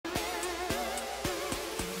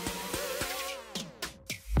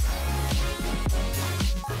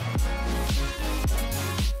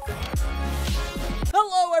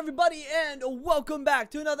everybody, and welcome back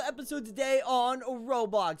to another episode today on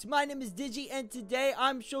Roblox. My name is Digi, and today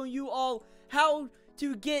I'm showing you all how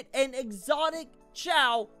to get an exotic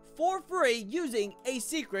chow for free using a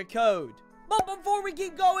secret code. But before we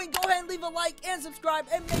keep going, go ahead and leave a like and subscribe,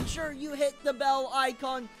 and make sure you hit the bell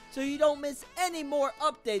icon so you don't miss any more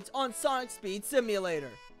updates on Sonic Speed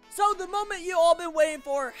Simulator. So the moment you all been waiting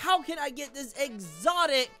for, how can I get this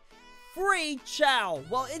exotic free chow?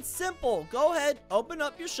 Well, it's simple. Go ahead, open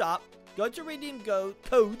up your shop, go to redeem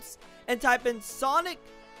codes, and type in Sonic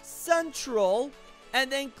Central,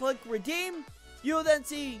 and then click redeem. You'll then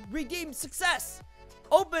see redeem success.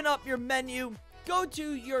 Open up your menu, go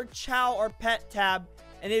to your chow or pet tab,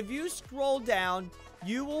 and if you scroll down,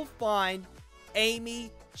 you will find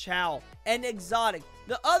AMY CHAO, an exotic.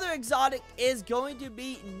 The other exotic is going to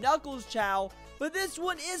be Knuckles Chow, but this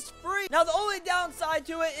one is free. Now, the only downside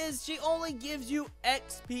to it is she only gives you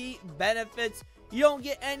XP benefits. You don't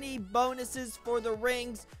get any bonuses for the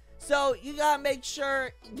rings. So, you gotta make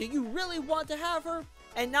sure, do you really want to have her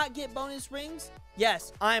and not get bonus rings?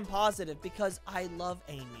 Yes, I'm positive because I love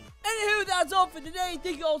Amy. Anywho, that's all for today.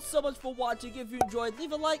 Thank you all so much for watching. If you enjoyed,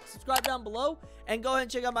 leave a like, subscribe down below, and go ahead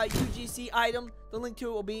and check out my UGC item. The link to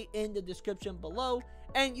it will be in the description below.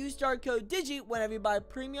 And use star code Digi whenever you buy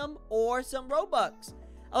premium or some Robux.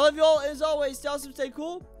 I love you all, as always. Stay awesome, stay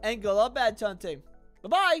cool, and good luck bad hunting.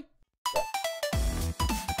 Bye-bye.